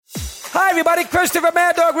Hi, everybody. Christopher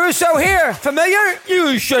Mad Dog Russo here. Familiar?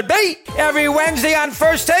 You should be. Every Wednesday on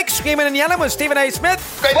First Take, Screaming and Yelling with Stephen A.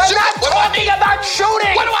 Smith. We're not talking about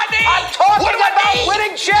shooting. What do I need? I'm talking about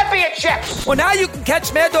winning championships. Well, now you can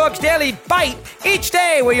catch Mad Dog's Daily Bite each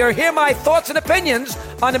day where you'll hear my thoughts and opinions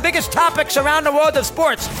on the biggest topics around the world of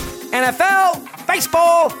sports. NFL,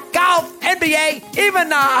 baseball, golf, NBA,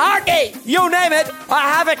 even hockey. You name it, I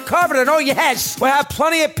have it covered. And oh yes, we have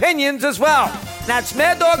plenty of opinions as well. That's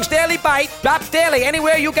Mad Dog's Daily Bite. Drops daily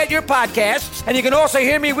anywhere you get your podcasts. And you can also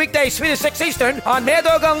hear me weekdays 3 to 6 Eastern on Mad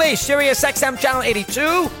Dog Unleashed, Sirius XM Channel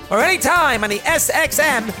 82, or anytime on the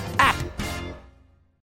SXM app.